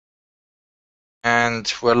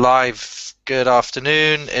And we're live. Good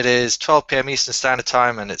afternoon. It is 12 p.m. Eastern Standard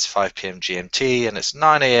Time, and it's 5 p.m. GMT, and it's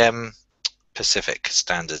 9 a.m. Pacific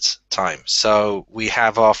Standard Time. So we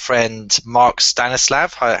have our friend Mark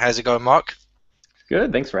Stanislav. How's it going, Mark?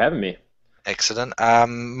 Good, thanks for having me. Excellent.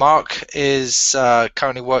 Mark is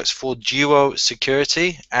currently works for Duo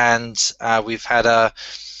Security, and we've had a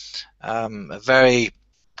very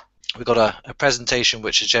we've got a presentation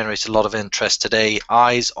which has generated a lot of interest today,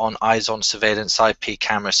 Eyes on IZON Surveillance IP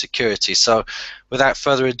Camera Security. So without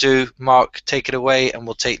further ado, Mark, take it away and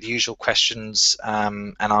we'll take the usual questions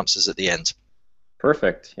and answers at the end.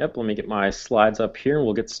 Perfect. Yep, let me get my slides up here and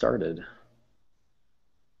we'll get started.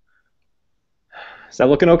 Is that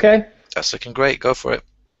looking okay? That's looking great. Go for it.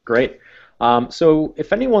 Great. So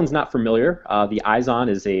if anyone's not familiar, the IZON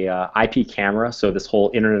is a IP camera, so this whole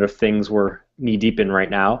Internet of Things we're knee-deep in right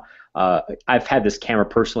now. I've had this camera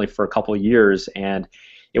personally for a couple of years, and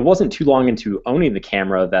it wasn't too long into owning the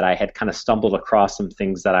camera that I had kind of stumbled across some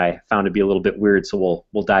things that I found to be a little bit weird, so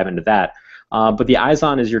we'll dive into that. But the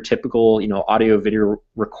IZON is your typical, audio video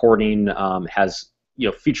recording, has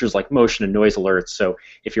features like motion and noise alerts. So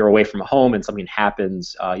if you're away from home and something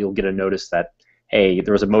happens, you'll get a notice that, hey,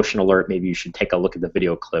 there was a motion alert, maybe you should take a look at the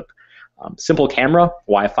video clip. Simple camera,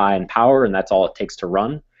 Wi-Fi and power, and that's all it takes to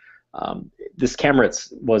run. This camera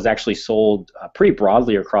was actually sold pretty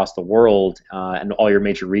broadly across the world and all your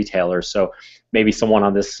major retailers. So maybe someone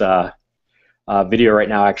on this video right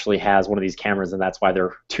now actually has one of these cameras, and that's why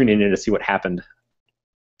they're tuning in to see what happened.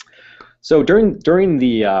 So during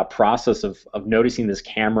the process of noticing this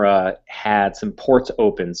camera had some ports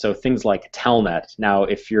open, so things like Telnet. Now,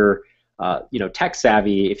 if you're tech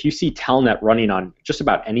savvy, if you see Telnet running on just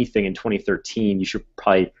about anything in 2013, you should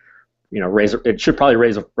probably it should probably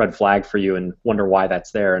raise a red flag for you and wonder why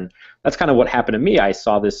that's there. And that's kind of what happened to me. I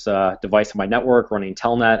saw this device on my network running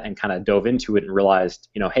Telnet and kind of dove into it and realized,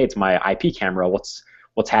 hey, it's my IP camera. What's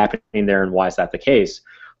happening there and why is that the case?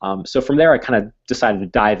 So from there, I kind of decided to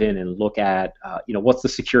dive in and look at, what's the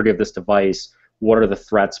security of this device? What are the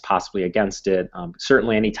threats possibly against it?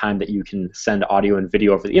 Certainly, any time that you can send audio and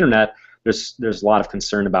video over the internet, there's a lot of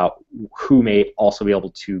concern about who may also be able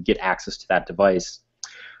to get access to that device.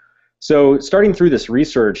 So starting through this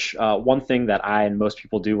research, one thing that I and most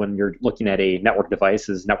people do when you're looking at a network device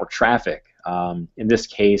is network traffic. In this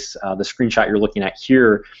case, the screenshot you're looking at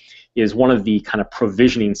here is one of the kind of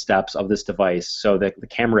provisioning steps of this device. So the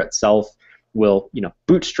camera itself will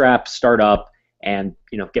bootstrap, start up, and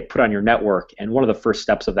get put on your network. And one of the first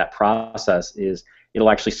steps of that process is it'll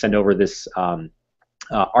actually send over this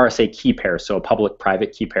RSA key pair, so a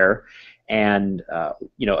public-private key pair. And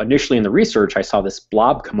initially in the research, I saw this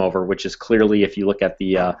blob come over, which is clearly, if you look at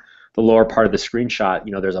the lower part of the screenshot,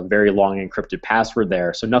 there's a very long encrypted password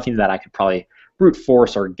there. So nothing that I could probably brute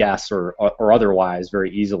force or guess or otherwise very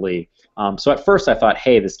easily. So at first I thought,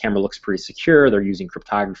 hey, this camera looks pretty secure. They're using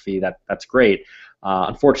cryptography. That's great.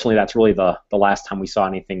 Unfortunately, that's really the last time we saw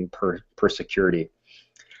anything per security.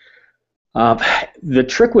 The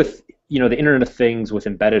trick with the Internet of Things with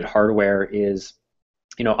embedded hardware is,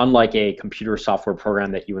 unlike a computer software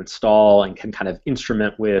program that you install and can kind of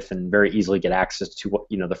instrument with and very easily get access to what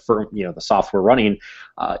the software running,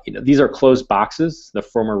 these are closed boxes. The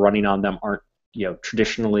firmware running on them aren't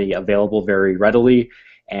traditionally available very readily,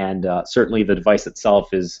 and certainly the device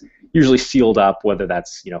itself is usually sealed up, whether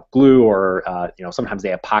that's glue or sometimes they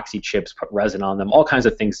have epoxy chips, put resin on them, all kinds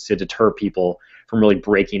of things to deter people from really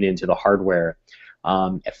breaking into the hardware.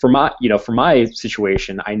 For my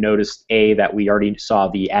situation, I noticed that we already saw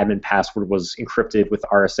the admin password was encrypted with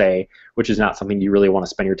RSA, which is not something you really want to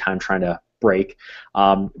spend your time trying to break.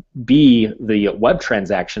 B, the web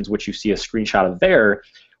transactions, which you see a screenshot of there,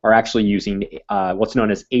 are actually using what's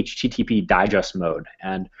known as HTTP digest mode.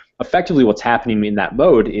 And effectively what's happening in that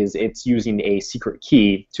mode is it's using a secret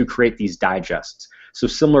key to create these digests. So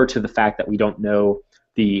similar to the fact that we don't know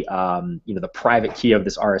the the private key of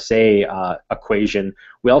this RSA equation,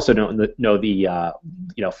 we also don't know the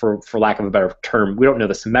for lack of a better term, we don't know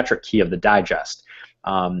the symmetric key of the digest.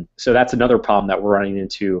 So that's another problem that we're running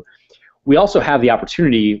into. We also have the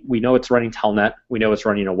opportunity. We know it's running Telnet. We know it's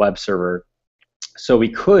running a web server. So we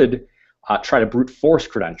could try to brute force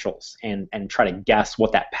credentials and try to guess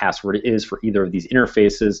what that password is for either of these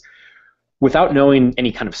interfaces without knowing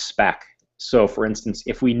any kind of spec. So for instance,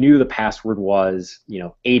 if we knew the password was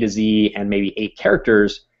A to Z and maybe 8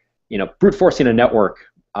 characters, brute forcing a network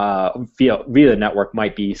via the network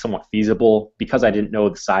might be somewhat feasible. Because I didn't know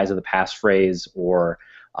the size of the passphrase or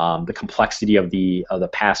the complexity of the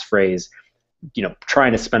passphrase,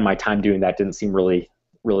 trying to spend my time doing that didn't seem really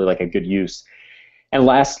like a good use. And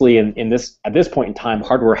lastly, in this at this point in time,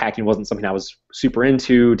 hardware hacking wasn't something I was super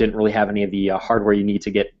into. Didn't really have any of the hardware you need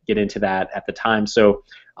to get into that at the time. So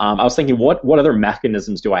I was thinking, what other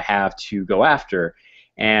mechanisms do I have to go after?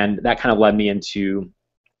 And that kind of led me into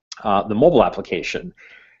the mobile application.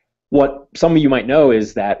 What some of you might know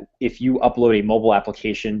is that if you upload a mobile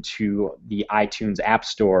application to the iTunes App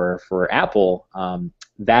Store for Apple,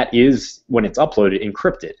 that is, when it's uploaded,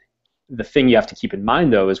 encrypted. The thing you have to keep in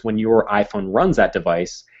mind, though, is when your iPhone runs that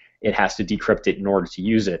device, it has to decrypt it in order to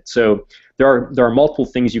use it. So there are multiple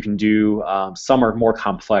things you can do. Some are more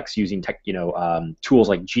complex using tools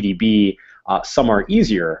like GDB. Some are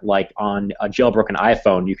easier, like on a jailbroken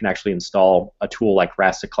iPhone, you can actually install a tool like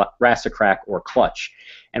Rastacrack or Clutch.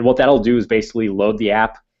 And what that'll do is basically load the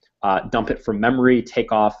app, dump it from memory,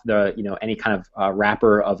 take off the any kind of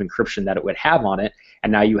wrapper of encryption that it would have on it,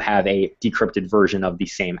 and now you have a decrypted version of the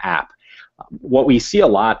same app. What we see a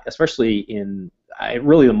lot, especially in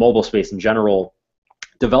really the mobile space in general,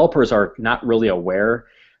 developers are not really aware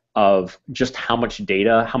of just how much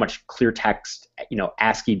data, how much clear text,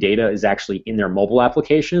 ASCII data is actually in their mobile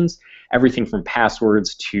applications. Everything from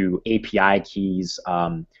passwords to API keys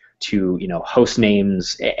to host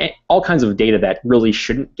names, all kinds of data that really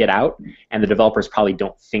shouldn't get out, and the developers probably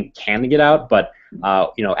don't think can get out. But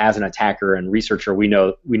as an attacker and researcher, we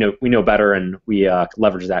know better, and we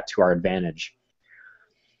leverage that to our advantage.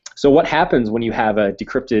 So what happens when you have a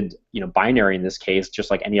decrypted binary in this case,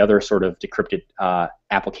 just like any other sort of decrypted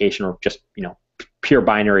application, or just pure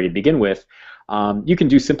binary to begin with? You can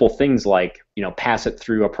do simple things like pass it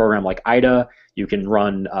through a program like IDA. You can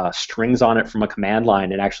run strings on it from a command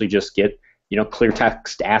line and actually just get clear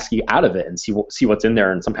text ASCII out of it and see what's in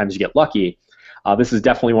there. And sometimes you get lucky. This is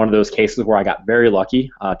definitely one of those cases where I got very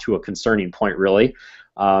lucky to a concerning point, really.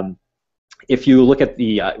 If you look at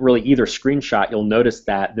the really either screenshot, you'll notice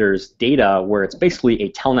that there's data where it's basically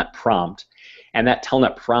a telnet prompt, and that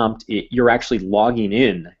telnet prompt, you're actually logging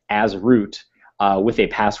in as root with a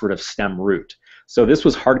password of stem root. So this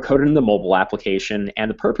was hard-coded in the mobile application, and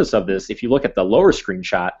the purpose of this, if you look at the lower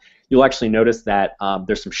screenshot, you'll actually notice that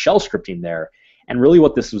there's some shell scripting there. And really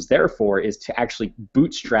what this was there for is to actually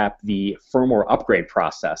bootstrap the firmware upgrade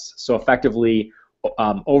process. So effectively,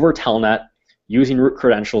 over telnet, using root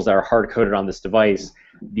credentials that are hard-coded on this device,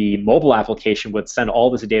 the mobile application would send all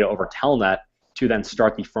this data over telnet to then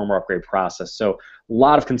start the firmware upgrade process. So a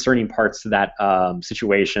lot of concerning parts to that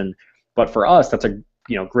situation. But for us, that's a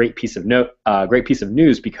great piece of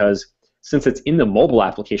news, because since it's in the mobile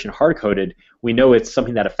application hard-coded, we know it's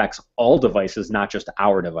something that affects all devices, not just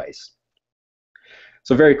our device.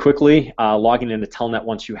 So very quickly, logging into telnet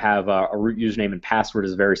once you have a root username and password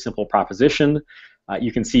is a very simple proposition.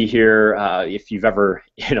 You can see here, if you've ever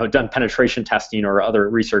done penetration testing or other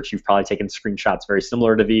research, you've probably taken screenshots very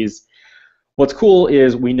similar to these. What's cool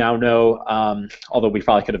is we now know, although we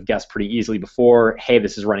probably could have guessed pretty easily before, hey,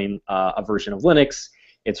 this is running a version of Linux.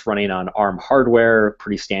 It's running on ARM hardware,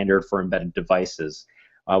 pretty standard for embedded devices.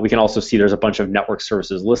 We can also see there's a bunch of network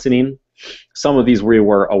services listening. Some of these we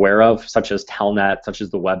were aware of, such as Telnet, such as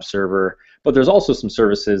the web server, but there's also some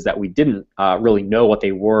services that we didn't really know what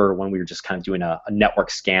they were when we were just kind of doing a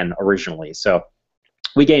network scan originally. So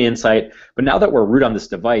we gain insight, but now that we're root on this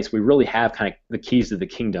device, we really have kind of the keys to the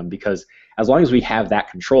kingdom, because as long as we have that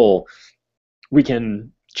control, we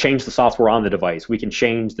can change the software on the device. We can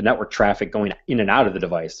change the network traffic going in and out of the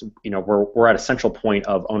device. We're at a central point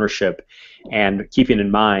of ownership, and keeping in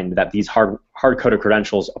mind that these hard-coded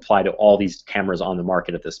credentials apply to all these cameras on the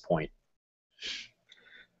market at this point.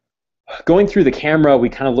 Going through the camera, we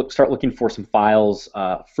kind of start looking for some files,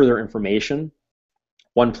 further information.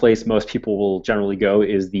 One place most people will generally go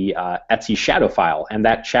is the etc shadow file, and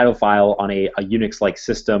that shadow file on a Unix-like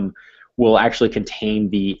system will actually contain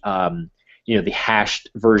the the hashed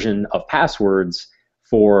version of passwords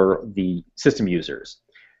for the system users.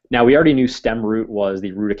 Now, we already knew stem root was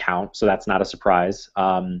the root account, so that's not a surprise.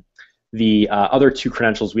 The other two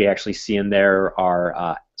credentials we actually see in there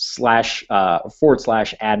are //admin/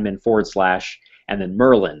 and then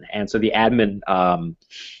Merlin. And so the admin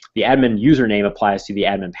username applies to the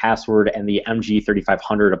admin password, and the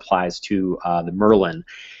MG3500 applies to the Merlin.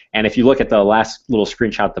 And if you look at the last little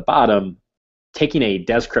screenshot at the bottom, taking a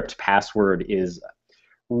descrypt password is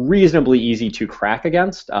reasonably easy to crack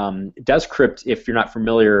against. Descrypt, if you're not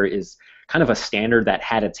familiar, is kind of a standard that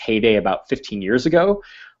had its heyday about 15 years ago.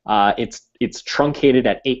 It's truncated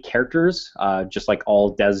at 8 characters, just like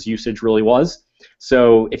all des usage really was.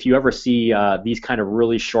 So if you ever see these kind of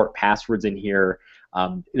really short passwords in here,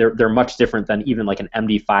 they're much different than even like an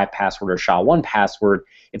MD5 password or SHA-1 password.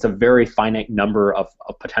 It's a very finite number of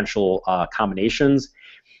potential combinations.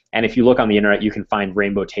 And if you look on the internet, you can find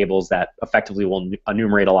rainbow tables that effectively will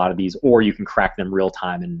enumerate a lot of these, or you can crack them real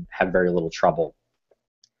time and have very little trouble.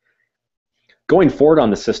 Going forward on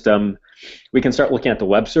the system, we can start looking at the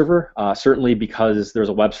web server. Certainly because there's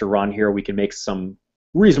a web server on here, we can make some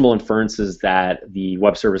reasonable inferences that the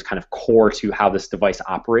web server is kind of core to how this device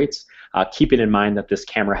operates, keeping in mind that this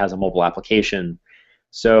camera has a mobile application.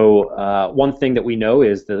 So one thing that we know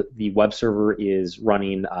is that the web server is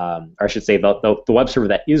running, or I should say the web server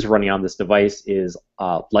that is running on this device is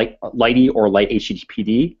Lighty or Light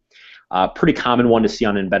HTTPD. Pretty common one to see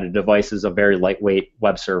on embedded devices, a very lightweight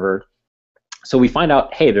web server. So we find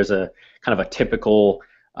out, hey, there's a kind of a typical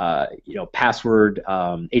password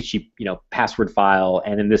password file,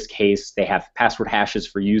 and in this case they have password hashes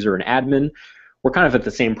for user and admin. We're kind of at the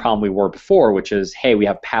same problem we were before, which is, hey, we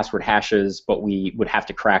have password hashes, but we would have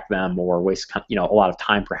to crack them or waste a lot of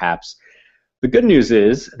time perhaps. The good news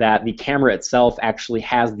is that the camera itself actually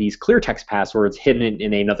has these clear text passwords hidden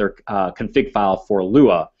in another config file for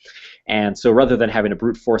Lua. And so rather than having to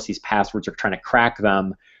brute force these passwords or trying to crack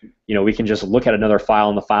them, we can just look at another file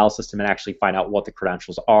in the file system and actually find out what the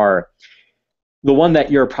credentials are. The one that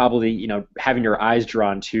you're probably having your eyes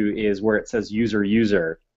drawn to is where it says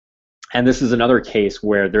user. And this is another case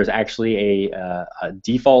where there's actually a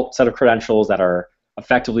default set of credentials that are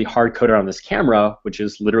effectively hard-coded on this camera, which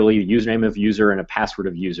is literally the username of user and a password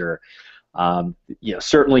of user.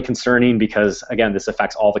 Certainly concerning because, again, this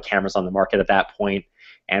affects all the cameras on the market at that point,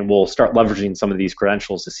 and we'll start leveraging some of these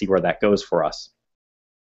credentials to see where that goes for us.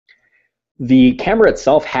 The camera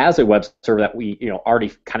itself has a web server that we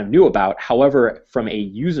already kind of knew about. However, from a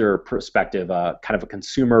user perspective, kind of a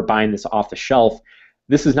consumer buying this off the shelf,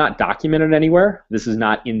 this is not documented anywhere. This is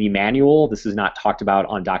not in the manual. This is not talked about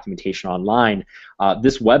on documentation online.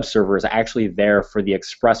 This web server is actually there for the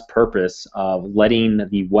express purpose of letting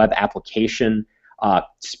the web application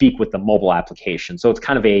speak with the mobile application. So it's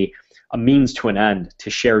kind of a means to an end to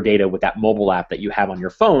share data with that mobile app that you have on your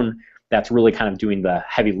phone that's really kind of doing the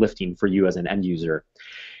heavy lifting for you as an end user.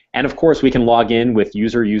 And of course, we can log in with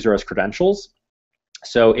user as credentials.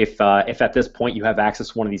 So if at this point you have access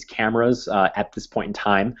to one of these cameras at this point in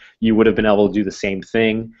time, you would have been able to do the same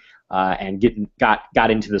thing and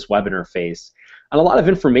got into this web interface. And a lot of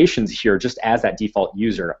information's here just as that default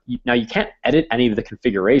user. Now you can't edit any of the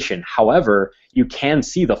configuration. However, you can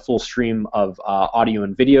see the full stream of audio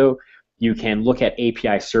and video. You can look at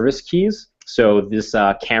API service keys. So this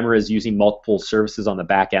camera is using multiple services on the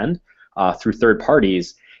back end through third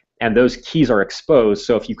parties, and those keys are exposed.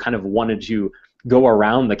 So if you kind of wanted to go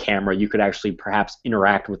around the camera, you could actually perhaps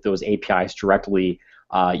interact with those APIs directly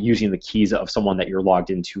using the keys of someone that you're logged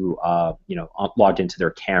into, logged into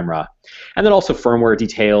their camera. And then also firmware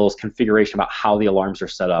details, configuration about how the alarms are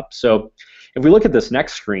set up. So if we look at this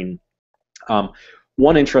next screen,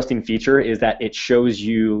 one interesting feature is that it shows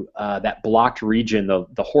you that blocked region,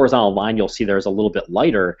 the horizontal line you'll see there is a little bit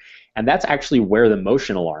lighter, and that's actually where the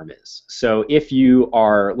motion alarm is. So if you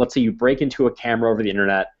are, let's say you break into a camera over the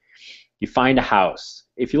internet, you find a house.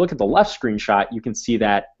 If you look at the left screenshot, you can see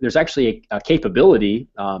that there's actually a capability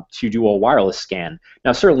to do a wireless scan.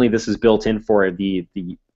 Now certainly this is built in for the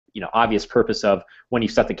obvious purpose of when you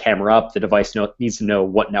set the camera up, the device needs to know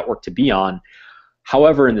what network to be on.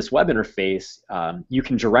 However, in this web interface, you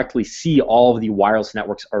can directly see all of the wireless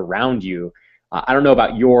networks around you. I don't know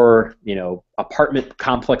about your apartment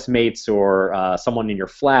complex mates or someone in your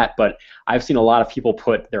flat, but I've seen a lot of people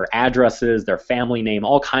put their addresses, their family name,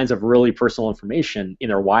 all kinds of really personal information in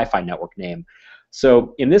their Wi-Fi network name.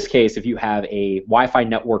 So in this case, if you have a Wi-Fi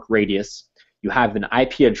network radius, you have an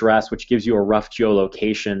IP address which gives you a rough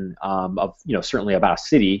geolocation of certainly about a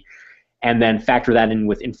city, and then factor that in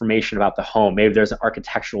with information about the home. Maybe there's an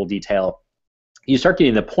architectural detail. You start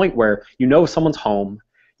getting to the point where you know someone's home,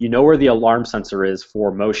 you know where the alarm sensor is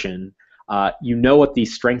for motion, you know what the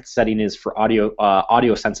strength setting is for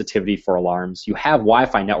audio sensitivity for alarms, you have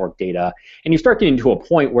Wi-Fi network data, and you start getting to a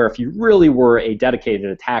point where if you really were a dedicated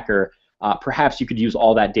attacker, perhaps you could use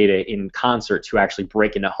all that data in concert to actually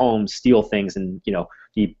break into homes, steal things, and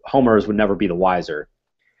the homeowners would never be the wiser.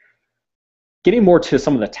 Getting more to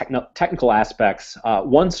some of the technical aspects,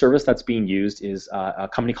 one service that's being used is a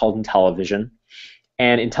company called Intellivision.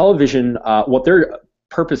 And Intellivision, what their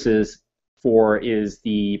purpose is for is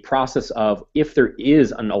the process of if there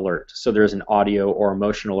is an alert, so there's an audio or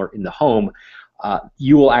emotion alert in the home,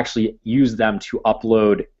 you will actually use them to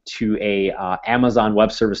upload to a Amazon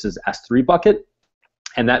Web Services S3 bucket.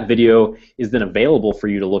 And that video is then available for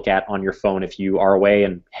you to look at on your phone if you are away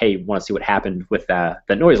and, hey, want to see what happened with that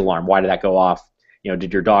noise alarm. Why did that go off?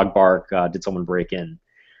 Did your dog bark? Did someone break in?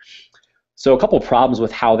 So a couple of problems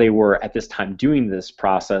with how they were at this time doing this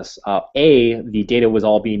process. The data was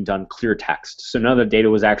all being done clear text. So none of the data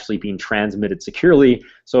was actually being transmitted securely.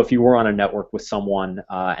 So if you were on a network with someone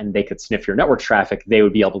and they could sniff your network traffic, they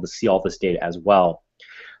would be able to see all this data as well.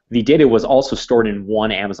 The data was also stored in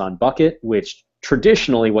one Amazon bucket, which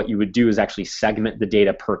traditionally what you would do is actually segment the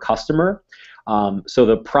data per customer. So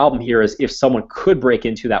the problem here is if someone could break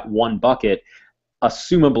into that one bucket,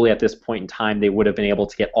 assumably at this point in time, they would have been able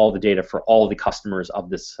to get all the data for all the customers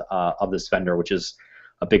of this vendor, which is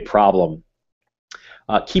a big problem.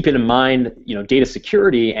 Keeping in mind, data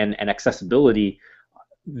security and accessibility,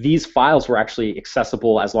 these files were actually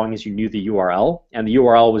accessible as long as you knew the URL, and the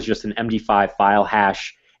URL was just an MD5 file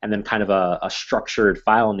hash and then kind of a structured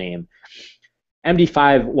file name.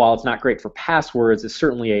 MD5, while it's not great for passwords, is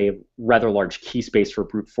certainly a rather large key space for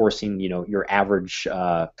brute forcing, your average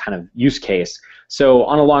kind of use case. So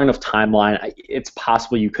on a long enough timeline, it's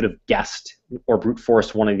possible you could have guessed or brute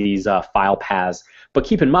forced one of these file paths. But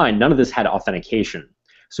keep in mind, none of this had authentication.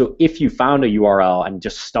 So if you found a URL and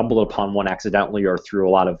just stumbled upon one accidentally or through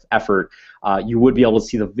a lot of effort, you would be able to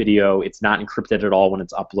see the video. It's not encrypted at all when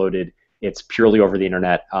it's uploaded. It's purely over the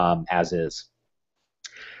internet as is.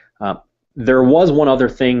 There was one other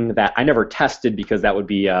thing that I never tested because that would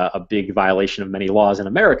be a big violation of many laws in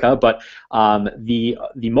America, but the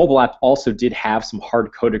mobile app also did have some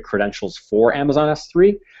hard-coded credentials for Amazon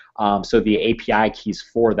S3, so the API keys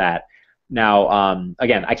for that. Now,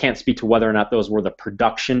 again, I can't speak to whether or not those were the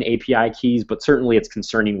production API keys, but certainly it's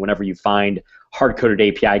concerning whenever you find hard-coded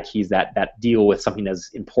API keys that deal with something as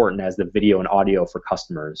important as the video and audio for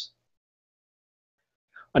customers.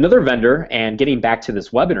 Another vendor, and getting back to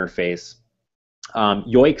this web interface,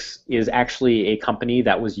 Yoix is actually a company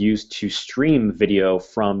that was used to stream video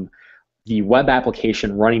from the web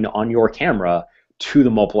application running on your camera to the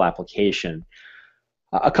mobile application.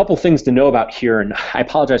 A couple things to know about here, and I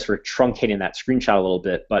apologize for truncating that screenshot a little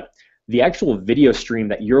bit, but the actual video stream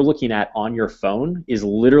that you're looking at on your phone is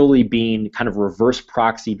literally being kind of reverse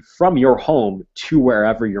proxied from your home to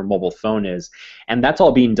wherever your mobile phone is, and that's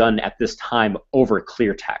all being done at this time over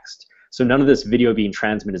clear text. So none of this video being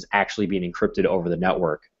transmitted is actually being encrypted over the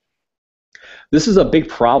network. This is a big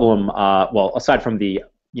problem, well, aside from the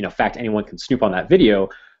fact anyone can snoop on that video,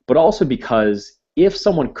 but also because if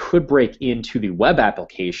someone could break into the web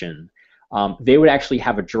application, they would actually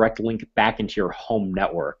have a direct link back into your home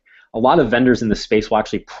network. A lot of vendors in this space will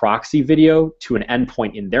actually proxy video to an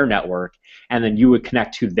endpoint in their network, and then you would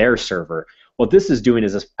connect to their server. What this is doing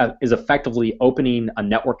is effectively opening a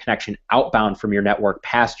network connection outbound from your network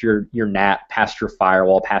past your NAT, past your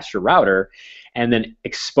firewall, past your router, and then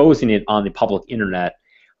exposing it on the public internet,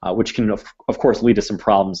 which can, of course, lead to some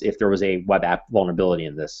problems if there was a web app vulnerability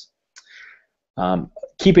in this.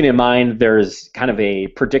 Keeping in mind there's kind of a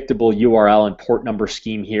predictable URL and port number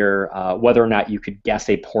scheme here, whether or not you could guess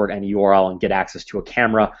a port and a URL and get access to a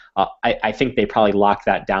camera, I think they probably locked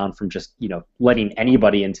that down from just letting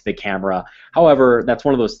anybody into the camera. However, that's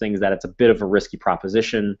one of those things that it's a bit of a risky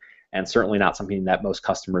proposition and certainly not something that most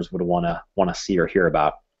customers would want to see or hear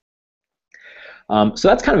about. So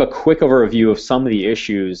that's kind of a quick overview of some of the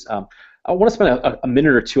issues. I want to spend a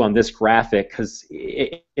minute or two on this graphic because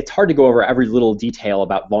it's hard to go over every little detail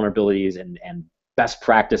about vulnerabilities and best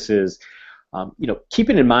practices.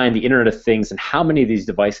 Keeping in mind the Internet of Things and how many of these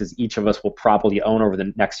devices each of us will probably own over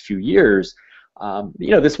the next few years,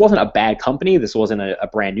 this wasn't a bad company. This wasn't a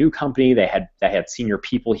brand new company. They had senior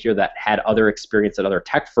people here that had other experience at other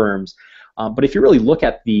tech firms. But if you really look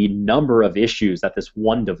at the number of issues that this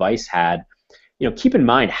one device had, keep in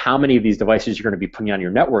mind how many of these devices you're going to be putting on your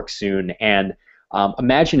network soon, and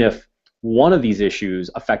imagine if one of these issues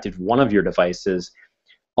affected one of your devices.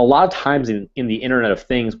 A lot of times in the Internet of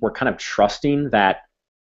Things, we're kind of trusting that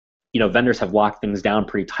vendors have locked things down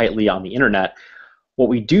pretty tightly on the internet. What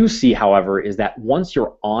we do see, however, is that once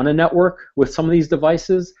you're on a network with some of these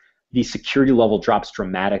devices, the security level drops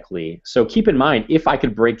dramatically. So keep in mind, if I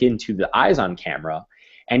could break into the IZON camera,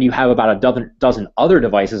 and you have about a dozen other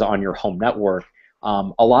devices on your home network,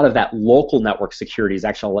 a lot of that local network security is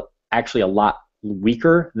actually a lot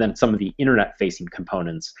weaker than some of the internet-facing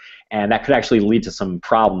components, and that could actually lead to some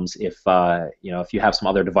problems if you have some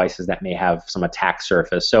other devices that may have some attack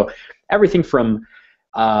surface. So everything from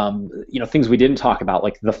things we didn't talk about,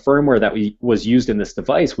 like the firmware that was used in this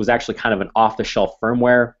device was actually kind of an off-the-shelf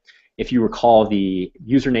firmware. If you recall the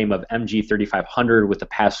username of MG3500 with the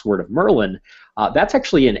password of Merlin, that's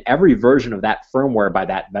actually in every version of that firmware by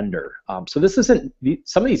that vendor. So this isn't,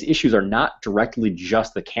 some of these issues are not directly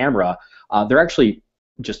just the camera. They're actually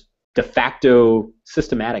just de facto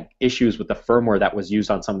systematic issues with the firmware that was used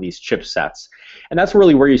on some of these chipsets. And that's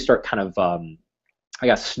really where you start kind of I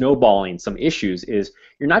guess snowballing some issues. Is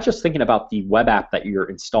you're not just thinking about the web app that you're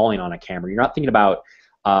installing on a camera. You're not thinking about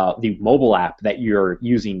the mobile app that you're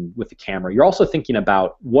using with the camera. You're also thinking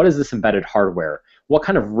about, what is this embedded hardware? What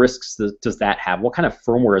kind of risks does that have? What kind of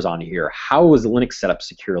firmware is on here? How is Linux set up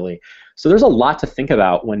securely? So there's a lot to think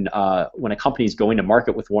about when a company is going to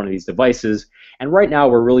market with one of these devices. And right now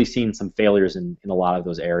we're really seeing some failures in a lot of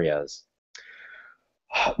those areas.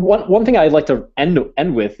 One thing I'd like to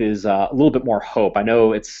end with is a little bit more hope. I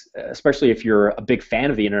know it's, especially if you're a big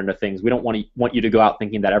fan of the Internet of Things, we don't want you to go out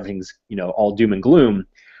thinking that everything's all doom and gloom.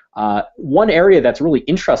 One area that's really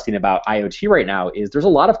interesting about IoT right now is there's a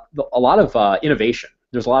lot of innovation.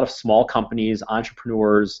 There's a lot of small companies,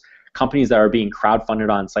 entrepreneurs, companies that are being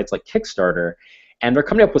crowdfunded on sites like Kickstarter, and they're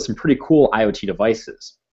coming up with some pretty cool IoT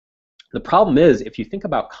devices. The problem is, if you think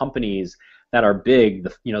about companies that are big,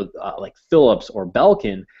 like Philips or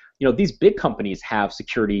Belkin, these big companies have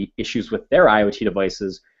security issues with their IoT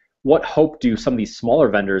devices. What hope do some of these smaller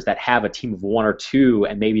vendors that have a team of 1 or 2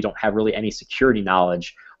 and maybe don't have really any security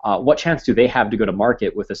knowledge, what chance do they have to go to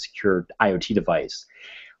market with a secure IoT device?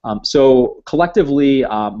 So collectively,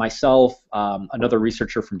 myself, another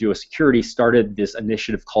researcher from Duo Security, started this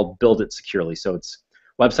initiative called Build It Securely. So it's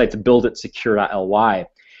website's builditsecure.ly.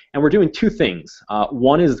 And we're doing 2 things.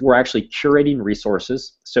 One is we're actually curating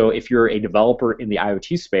resources. So if you're a developer in the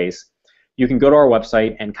IoT space, you can go to our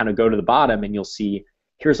website and kind of go to the bottom, and you'll see,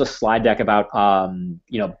 here's a slide deck about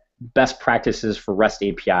best practices for REST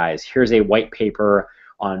APIs. Here's a white paper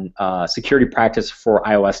on security practice for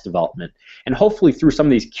iOS development. And hopefully through some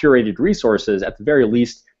of these curated resources, at the very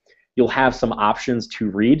least, you'll have some options to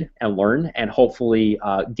read and learn, and hopefully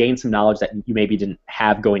gain some knowledge that you maybe didn't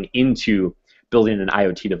have going into building an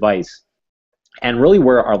IoT device. And really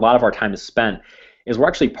where a lot of our time is spent is we're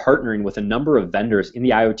actually partnering with a number of vendors in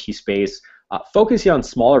the IoT space, focusing on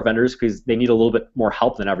smaller vendors because they need a little bit more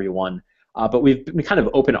help than everyone. But we've been kind of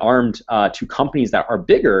open-armed to companies that are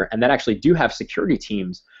bigger and that actually do have security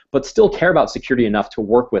teams, but still care about security enough to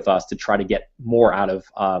work with us to try to get more out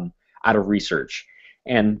of research.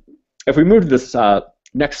 And if we move to this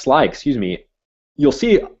next slide, you'll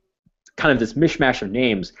see kind of this mishmash of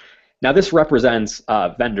names. Now this represents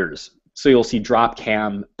vendors. So you'll see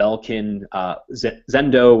Dropcam, Belkin,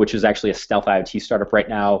 Zendo, which is actually a stealth IoT startup right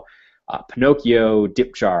now, Pinocchio,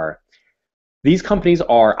 Dipjar. These companies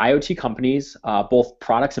are IoT companies, both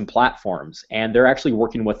products and platforms, and they're actually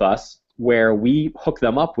working with us where we hook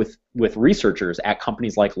them up with researchers at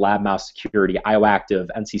companies like LabMouse Security, IOActive,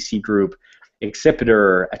 NCC Group,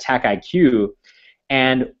 Excipitor, Attack IQ,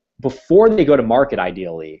 and before they go to market,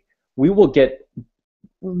 ideally, we will get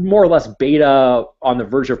more or less beta on the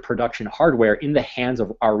verge of production hardware in the hands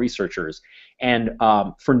of our researchers. And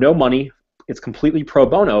for no money, it's completely pro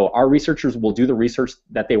bono. Our researchers will do the research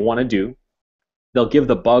that they want to do. They'll give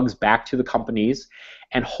the bugs back to the companies,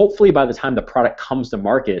 and hopefully by the time the product comes to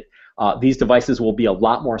market, these devices will be a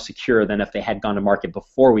lot more secure than if they had gone to market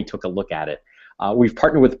before we took a look at it. We've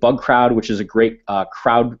partnered with BugCrowd, which is a great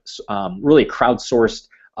really crowdsourced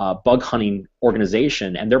bug hunting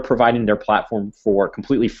organization, and they're providing their platform for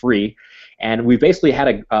completely free. And we've basically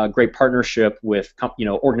had a great partnership with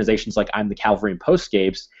organizations like I'm the Cavalry and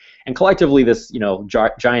Postscapes, and collectively this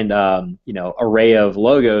giant array of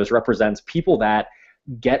logos represents people that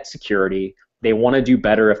get security. They want to do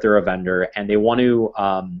better if they're a vendor, and they want to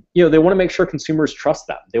they want to make sure consumers trust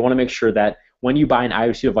them. They want to make sure that when you buy an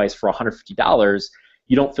IoT device for $150,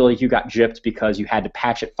 you don't feel like you got gypped because you had to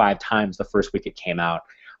patch it 5 times the first week it came out.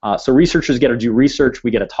 So researchers get to do research,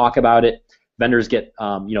 we get to talk about it, vendors get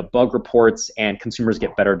bug reports, and consumers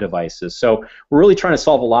get better devices. So we're really trying to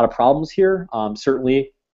solve a lot of problems here.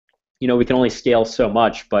 Certainly, we can only scale so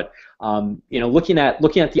much, but looking at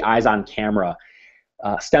the IZON camera,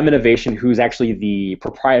 STEM Innovation, who's actually the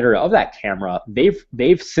proprietor of that camera,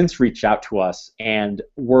 they've since reached out to us, and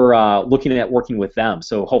we're looking at working with them.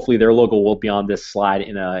 So hopefully their logo will be on this slide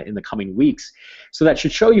in the coming weeks. So that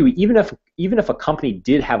should show you, even if a company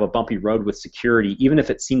did have a bumpy road with security, even if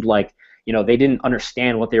it seemed like they didn't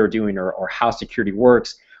understand what they were doing or how security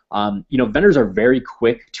works, vendors are very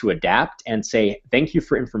quick to adapt and say, thank you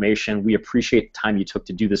for information. We appreciate the time you took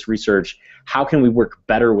to do this research. How can we work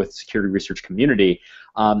better with the security research community?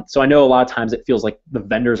 So I know a lot of times it feels like the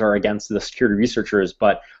vendors are against the security researchers,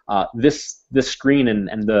 but this screen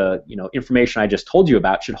and the information I just told you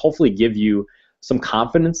about should hopefully give you some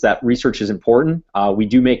confidence that research is important. We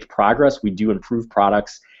do make progress. We do improve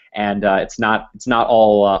products. And it's not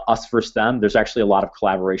all us versus them. There's actually a lot of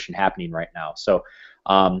collaboration happening right now. So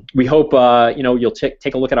We hope you'll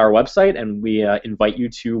take a look at our website, and we invite you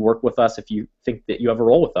to work with us if you think that you have a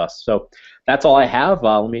role with us. So that's all I have.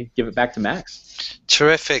 Let me give it back to Max.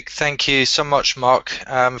 Terrific. Thank you so much, Mark.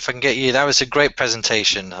 If I can get you, that was a great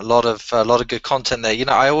presentation. A lot of good content there.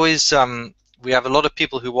 I always we have a lot of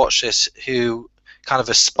people who watch this who kind of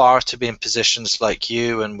aspire to be in positions like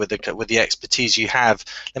you, and with the expertise you have.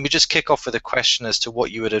 Let me just kick off with a question as to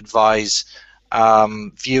what you would advise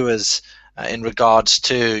viewers in regards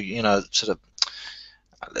to, sort of,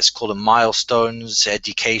 let's call them milestones,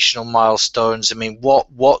 educational milestones. I mean, what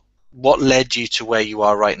led you to where you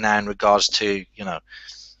are right now in regards to,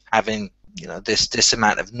 having, this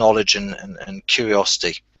amount of knowledge and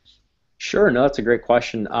curiosity? Sure, no, that's a great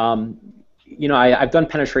question. I've done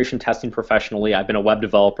penetration testing professionally. I've been a web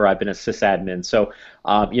developer. I've been a sysadmin. So,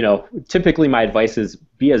 typically my advice is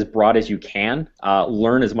be as broad as you can,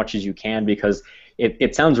 learn as much as you can, because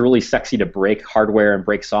it sounds really sexy to break hardware and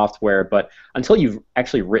break software, but until you've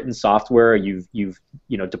actually written software, you've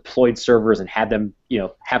deployed servers and had them,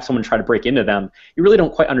 have someone try to break into them, you really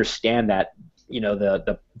don't quite understand that,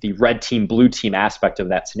 the red team, blue team aspect of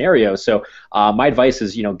that scenario. So my advice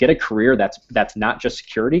is, get a career that's not just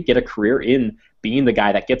security. Get a career in being the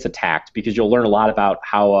guy that gets attacked, because you'll learn a lot about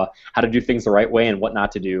how to do things the right way and what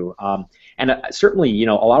not to do. And certainly,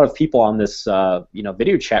 a lot of people on this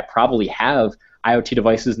video chat probably have IoT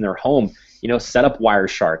devices in their home. Set up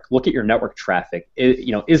Wireshark. Look at your network traffic.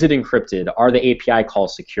 Is it encrypted? Are the API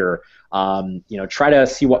calls secure? Try to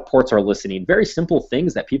see what ports are listening. Very simple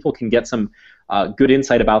things that people can get some good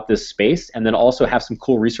insight about this space, and then also have some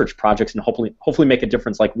cool research projects and hopefully make a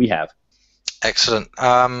difference like we have. Excellent.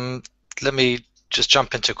 Let me just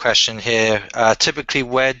jump into a question here. Typically,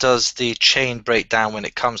 where does the chain break down when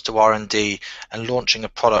it comes to R&D and launching a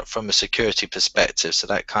product from a security perspective? So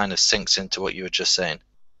that kind of sinks into what you were just saying.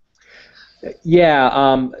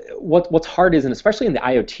 Yeah, what's hard is, and especially in the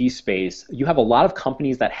IoT space, you have a lot of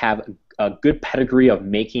companies that have a good pedigree of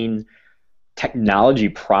making technology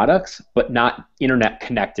products, but not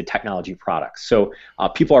internet-connected technology products. So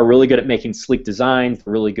people are really good at making sleek designs,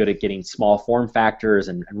 really good at getting small form factors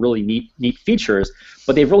and really neat features,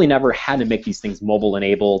 but they've really never had to make these things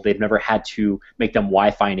mobile-enabled. They've never had to make them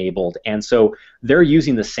Wi-Fi-enabled. And so they're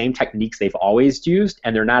using the same techniques they've always used,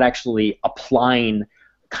 and they're not actually applying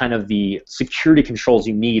kind of the security controls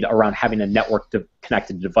you need around having a network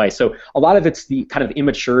connected device. So a lot of it's the kind of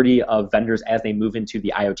immaturity of vendors as they move into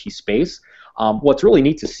the IoT space. What's really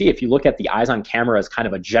neat to see, if you look at the IZON camera as kind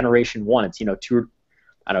of a generation one, it's 2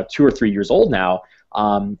 or 3 years old now,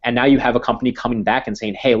 and now you have a company coming back and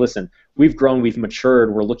saying, hey, listen, we've grown, we've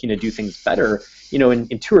matured, we're looking to do things better.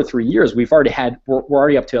 In 2 or 3 years, we're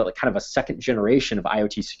already up to kind of a second generation of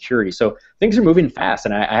IoT security. So things are moving fast,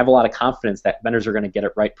 and I have a lot of confidence that vendors are going to get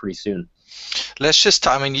it right pretty soon. Let's just,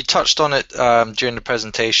 you touched on it during the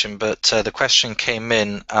presentation, but the question came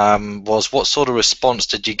in was, what sort of response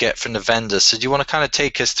did you get from the vendors? So do you want to kind of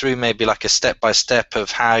take us through maybe like a step-by-step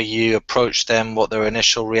of how you approached them, what their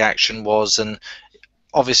initial reaction was, and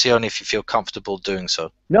obviously only if you feel comfortable doing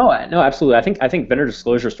so. No, absolutely. I think vendor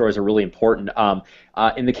disclosure stories are really important.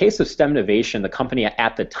 In the case of STEM Innovation, the company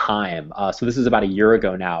at the time, so this is about a year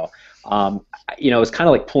ago now, it was kind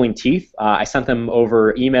of like pulling teeth. I sent them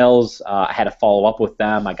over emails. I had to follow up with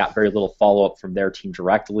them. I got very little follow-up from their team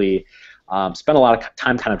directly. Spent a lot of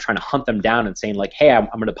time kind of trying to hunt them down and saying, like, hey, I'm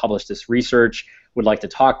going to publish this research. Would like to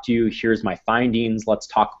talk to you. Here's my findings. Let's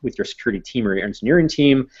talk with your security team or your engineering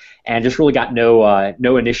team. And just really got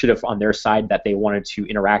no initiative on their side that they wanted to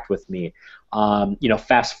interact with me.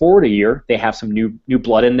 Fast forward a year, they have some new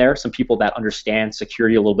blood in there, some people that understand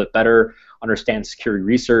security a little bit better, understand security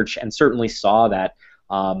research, and certainly saw that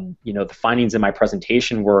the findings in my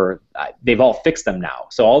presentation they've all fixed them now.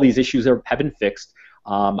 So all these issues have been fixed.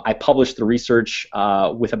 I published the research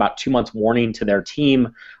with about 2 months warning to their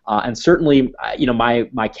team, and certainly,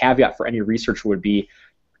 my caveat for any research would be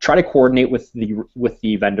try to coordinate with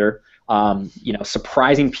the vendor.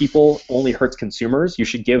 Surprising people only hurts consumers. You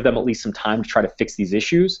should give them at least some time to try to fix these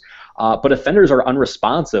issues. But if vendors are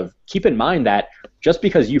unresponsive, keep in mind that just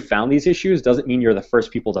because you found these issues doesn't mean you're the first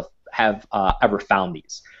people to have ever found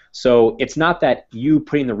these. So it's not that you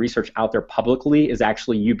putting the research out there publicly is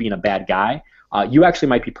actually you being a bad guy. You actually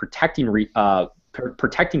might be protecting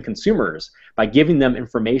consumers by giving them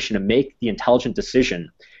information to make the intelligent decision.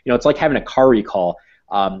 It's like having a car recall.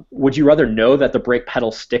 Would you rather know that the brake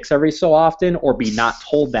pedal sticks every so often, or be not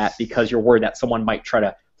told that because you're worried that someone might try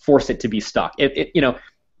to force it to be stuck?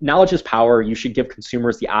 Knowledge is power. You should give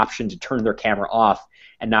consumers the option to turn their camera off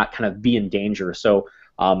and not kind of be in danger. So,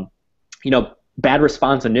 bad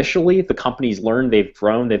response initially. The company's learned, they've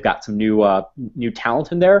grown, they've got some new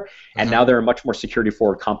talent in there, and Hmm. now they're a much more security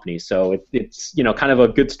forward company. So it's kind of a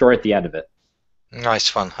good story at the end of it.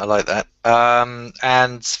 Nice one. I like that.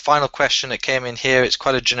 And final question that came in here. It's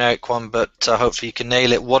quite a generic one, but hopefully you can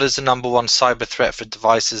nail it. What is the number one cyber threat for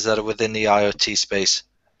devices that are within the IoT space?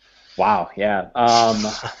 Wow, yeah.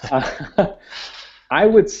 I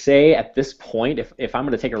would say at this point, if I'm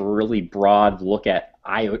going to take a really broad look at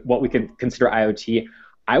what we could consider IoT,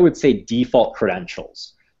 I would say default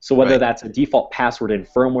credentials. So whether Right. that's a default password in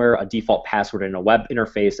firmware, a default password in a web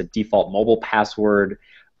interface, a default mobile password,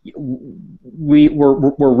 we're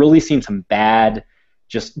really seeing some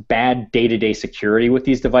just bad day-to-day security with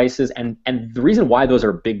these devices. And the reason why those are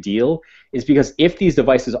a big deal is because if these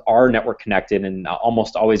devices are network connected and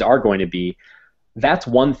almost always are going to be, that's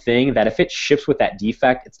one thing that if it ships with that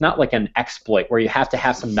defect, it's not like an exploit where you have to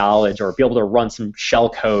have some knowledge or be able to run some shell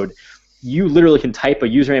code. You literally can type a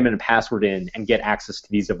username and a password in and get access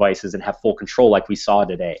to these devices and have full control like we saw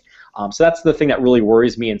today. So that's the thing that really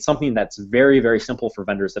worries me and something that's very, very simple for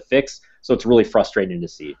vendors to fix. So it's really frustrating to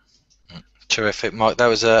see. Terrific, Mark. That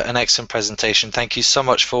was an excellent presentation. Thank you so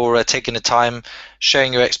much for taking the time,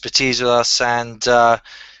 sharing your expertise with us, and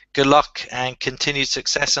good luck and continued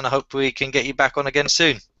success. And I hope we can get you back on again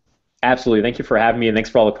soon. Absolutely. Thank you for having me and thanks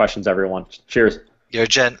for all the questions, everyone. Cheers. You're a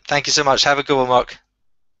gent. Thank you so much. Have a good one, Mark.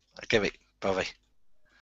 Okay, mate. Bye bye.